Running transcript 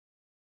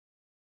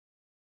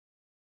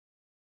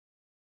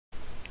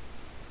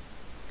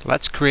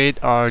Let's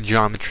create our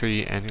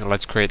geometry and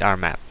let's create our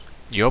map.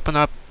 You open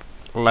up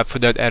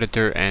L4D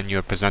editor and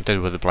you're presented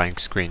with a blank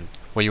screen.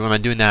 What you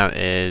want to do now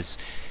is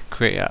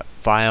create a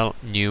file,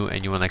 new,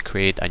 and you want to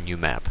create a new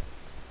map.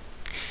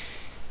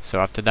 So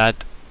after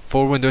that,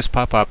 4 windows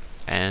pop up,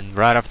 and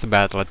right off the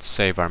bat, let's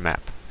save our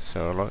map.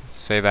 So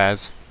save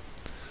as,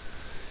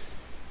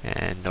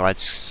 and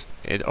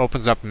it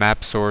opens up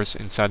map source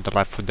inside the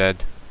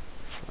L4D,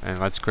 and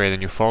let's create a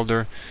new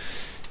folder,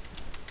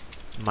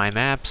 my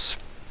maps,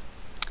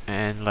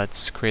 and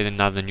let's create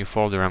another new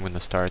folder. I'm going to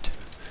start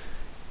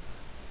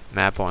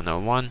map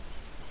 101.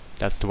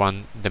 That's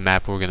the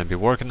map we're going to be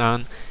working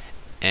on,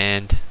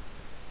 and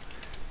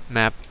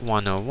map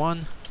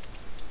 101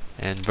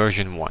 and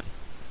version 1.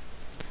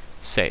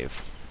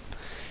 Save.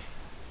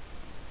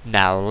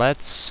 Now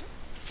let's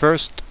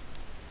first,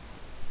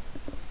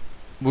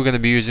 we're going to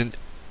be using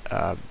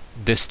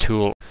this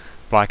tool,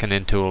 block and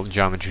in tool,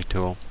 geometry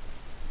tool,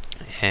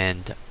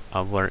 and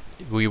what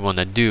we want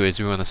to do is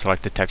we want to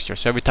select the texture.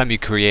 So every time you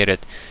create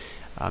it,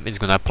 it's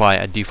going to apply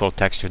a default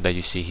texture that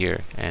you see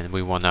here, and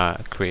we want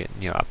to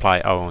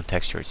apply our own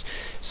textures.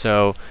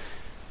 So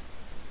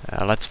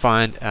let's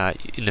find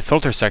in the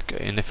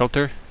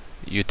filter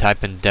you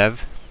type in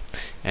dev,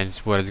 and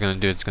what it's going to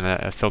do is going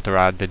to filter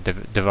out the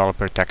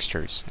developer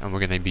textures, and we're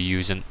going to be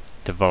using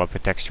developer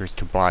textures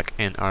to block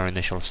in our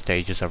initial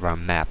stages of our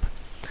map.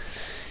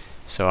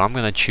 So I'm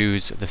going to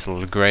choose this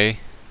little gray,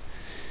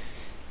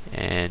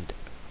 and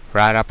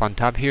right up on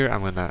top here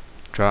I'm going to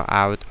draw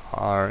out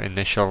our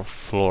initial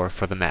floor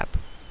for the map.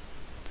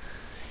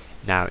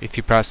 Now if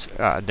you press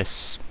the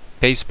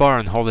space bar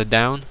and hold it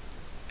down,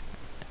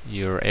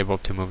 you're able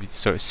to move.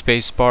 So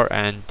space bar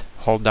and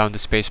hold down the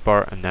space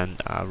bar, and then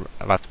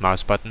left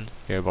mouse button,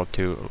 you're able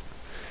to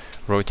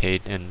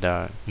rotate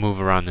and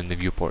move around in the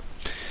viewport.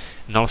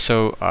 And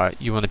also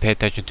you want to pay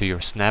attention to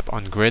your snap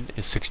on grid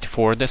is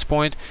 64 at this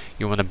point.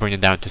 You want to bring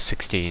it down to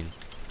 16,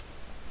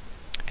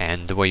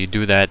 and the way you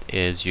do that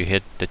is you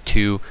hit the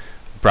 2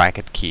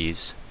 bracket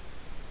keys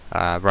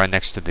right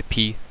next to the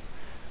P,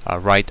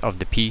 right of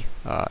the P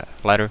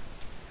letter.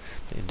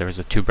 There's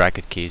a 2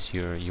 bracket keys.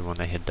 You want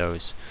to hit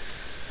those.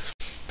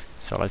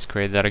 So let's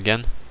create that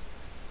again.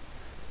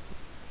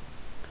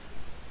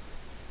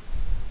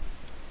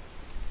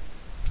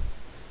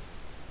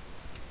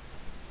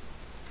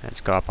 Let's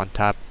go up on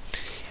top.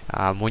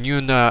 When you're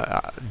in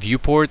a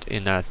viewport,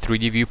 in a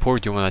 3D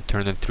viewport, you want to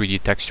turn the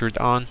 3D textured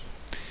on.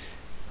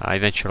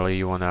 Eventually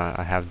you want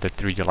to have the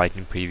 3D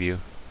lighting preview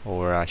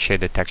or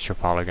shaded texture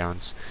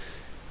polygons,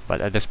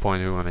 but at this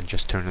point we want to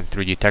just turn on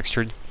 3D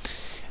textured.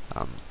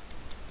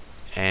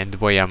 And the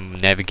way I'm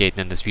navigating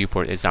in this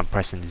viewport is I'm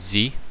pressing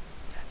Z,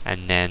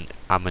 and then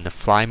I'm in the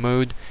fly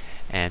mode,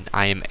 and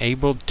I am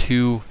able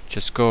to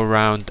just go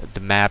around the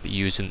map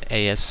using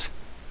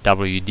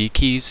ASWD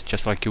keys,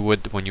 just like you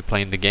would when you're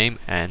playing the game,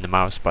 and the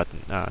mouse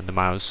button,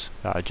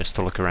 just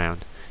to look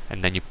around,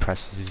 and then you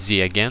press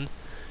Z again,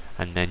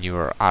 and then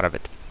you're out of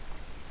it.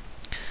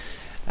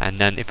 And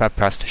then if I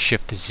press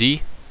Shift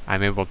Z,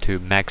 I'm able to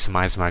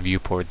maximize my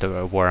viewport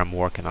where I'm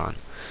working on.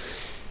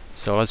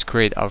 So let's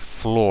create our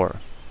floor.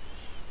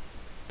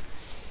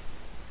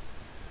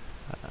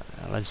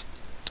 Let's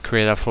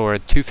create a floor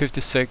at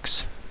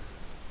 256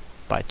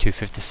 by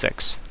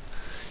 256,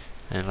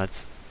 and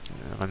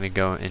let me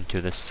go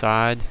into the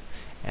side,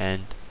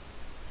 and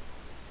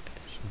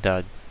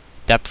the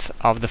depth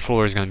of the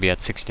floor is going to be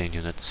at 16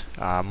 units.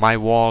 My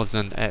walls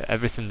and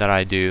everything that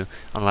I do,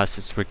 unless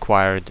it's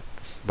required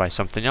by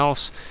something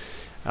else,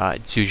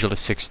 it's usually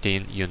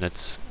 16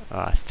 units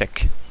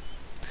thick.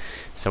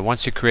 So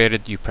once you create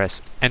it, you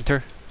press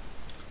enter,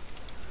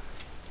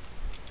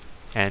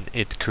 and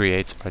it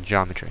creates a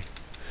geometry.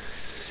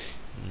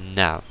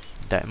 Now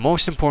the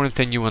most important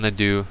thing you want to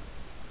do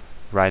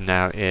right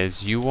now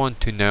is you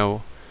want to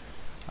know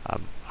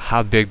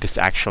how big this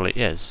actually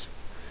is,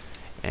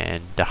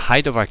 and the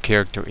height of our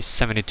character is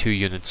 72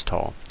 units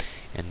tall.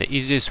 And the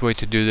easiest way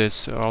to do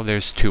this, well,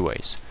 there's 2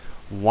 ways.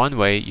 One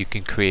way, you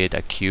can create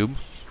a cube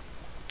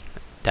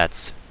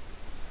that's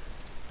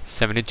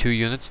 72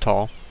 units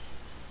tall,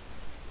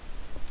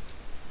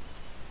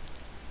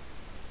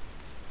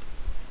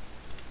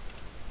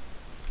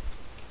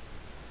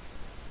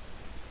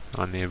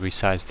 let me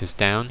resize this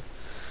down,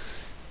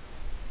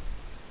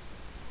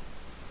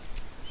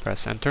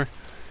 press enter.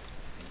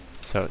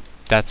 So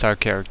that's our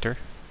character.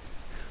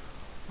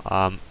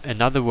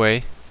 Another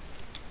way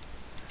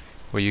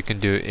what you can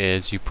do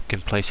is you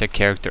can place a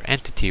character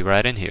entity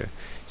right in here.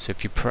 So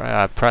if you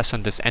press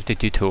on this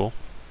entity tool,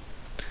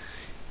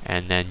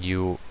 and then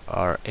you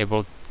are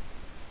able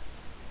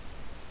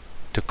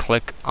to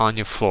click on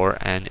your floor,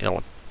 and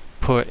it'll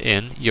put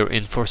in your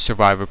in for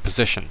survivor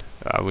position,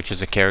 which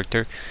is a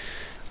character.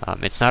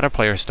 It's not a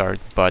player start,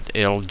 but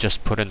it'll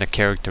just put in the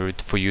character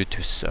for you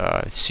to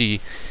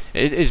see.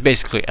 It is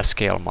basically a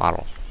scale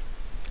model.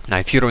 Now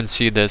if you don't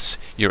see this,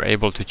 you're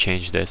able to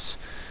change this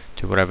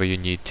to whatever you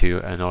need to,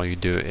 and all you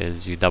do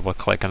is you double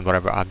click on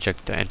whatever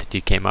object the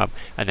entity came up,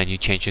 and then you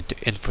change it to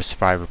in for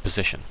survivor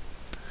position.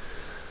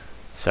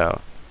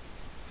 So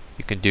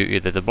you can do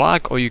either the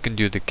block or you can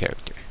do the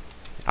character.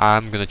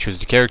 I'm gonna choose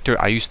the character.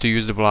 I used to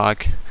use the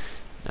block.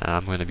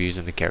 I'm gonna be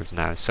using the character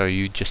now. So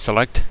you just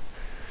select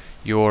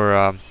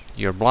your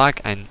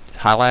block and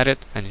highlight it,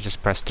 and you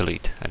just press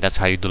delete, and that's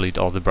how you delete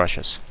all the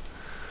brushes.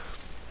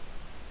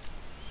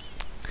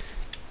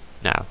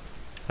 Now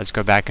let's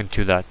go back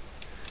into the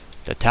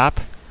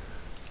tab,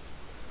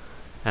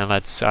 and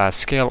let's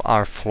scale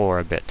our floor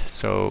a bit.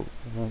 So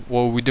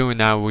what we're doing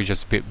now, we're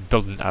just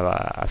building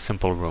a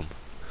simple room.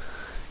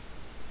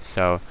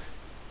 So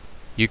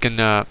you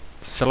can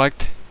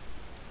select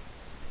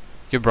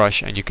your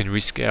brush and you can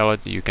rescale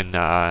it, you can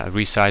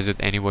resize it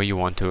any way you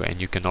want to, and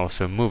you can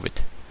also move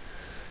it,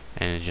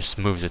 and it just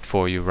moves it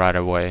for you right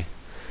away.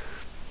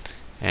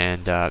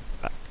 And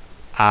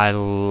I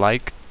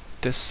like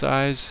this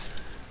size,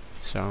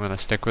 so I'm gonna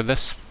stick with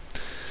this.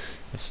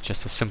 It's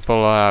just a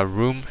simple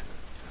room,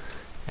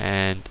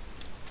 and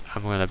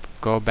I'm gonna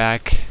go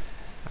back.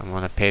 I'm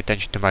gonna pay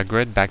attention to my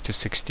grid, back to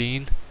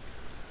 16,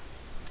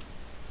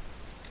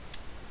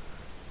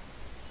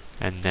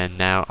 and then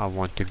now I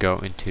want to go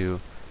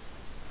into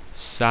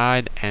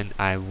side, and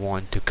I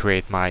want to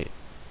create my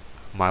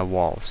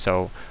wall.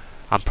 So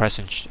I'm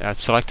pressing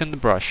selecting the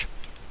brush,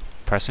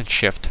 pressing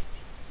shift,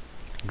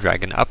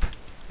 dragging up,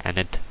 and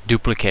it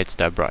duplicates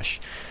that brush.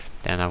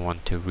 Then I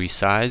want to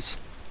resize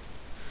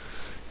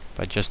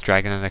by just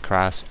dragging it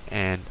across,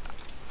 and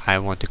I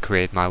want to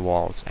create my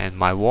walls. And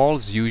my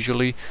walls,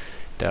 usually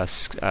the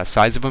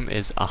size of them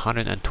is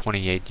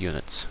 128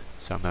 units.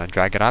 So I'm going to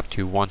drag it up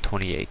to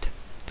 128.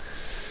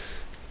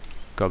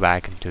 Go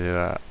back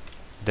into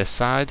this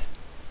side.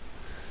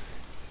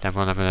 Then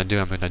what I'm going to do,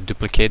 I'm going to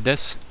duplicate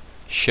this,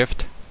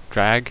 shift,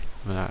 drag,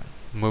 I'm going to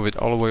move it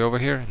all the way over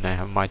here, and then I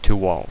have my two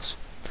walls.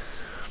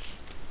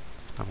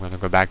 I'm going to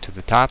go back to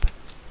the top,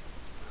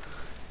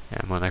 and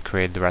I'm going to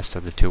create the rest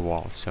of the two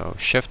walls. So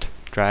shift,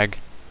 drag,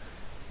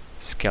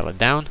 scale it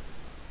down,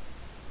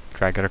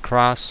 drag it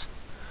across,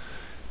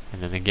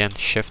 and then again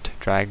shift,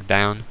 drag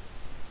down,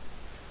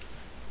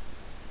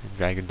 and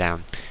drag it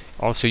down.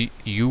 Also,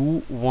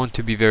 you want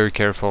to be very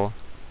careful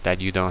that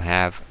you don't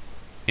have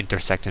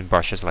intersecting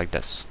brushes like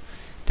this.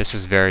 This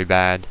is very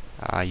bad.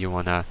 You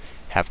want to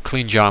have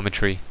clean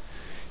geometry,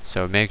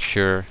 so make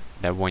sure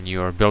that when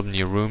you are building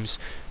your rooms,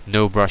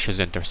 no brushes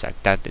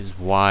intersect. That is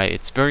why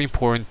it's very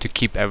important to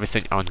keep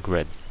everything on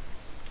grid.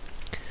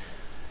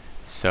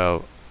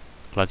 So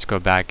let's go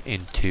back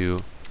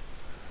into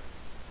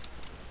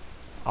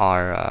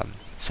our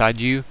side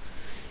view,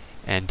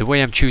 and the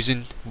way I'm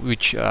choosing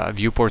which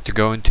viewport to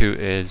go into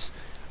is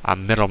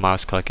I'm middle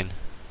mouse clicking,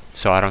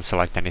 so I don't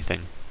select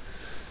anything,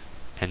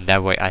 and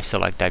that way I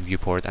select that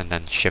viewport and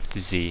then shift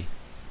Z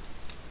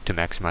to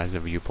maximize the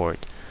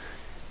viewport.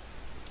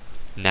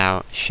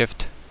 Now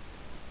shift,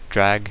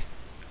 drag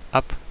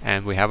up,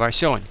 and we have our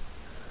ceiling.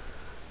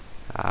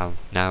 Now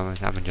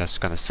I'm just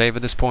gonna save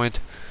at this point,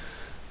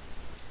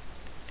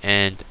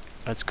 and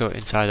let's go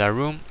inside our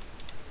room,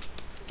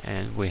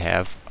 and we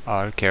have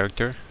our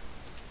character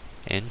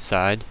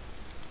inside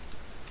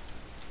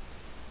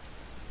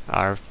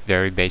our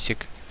very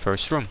basic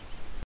first room.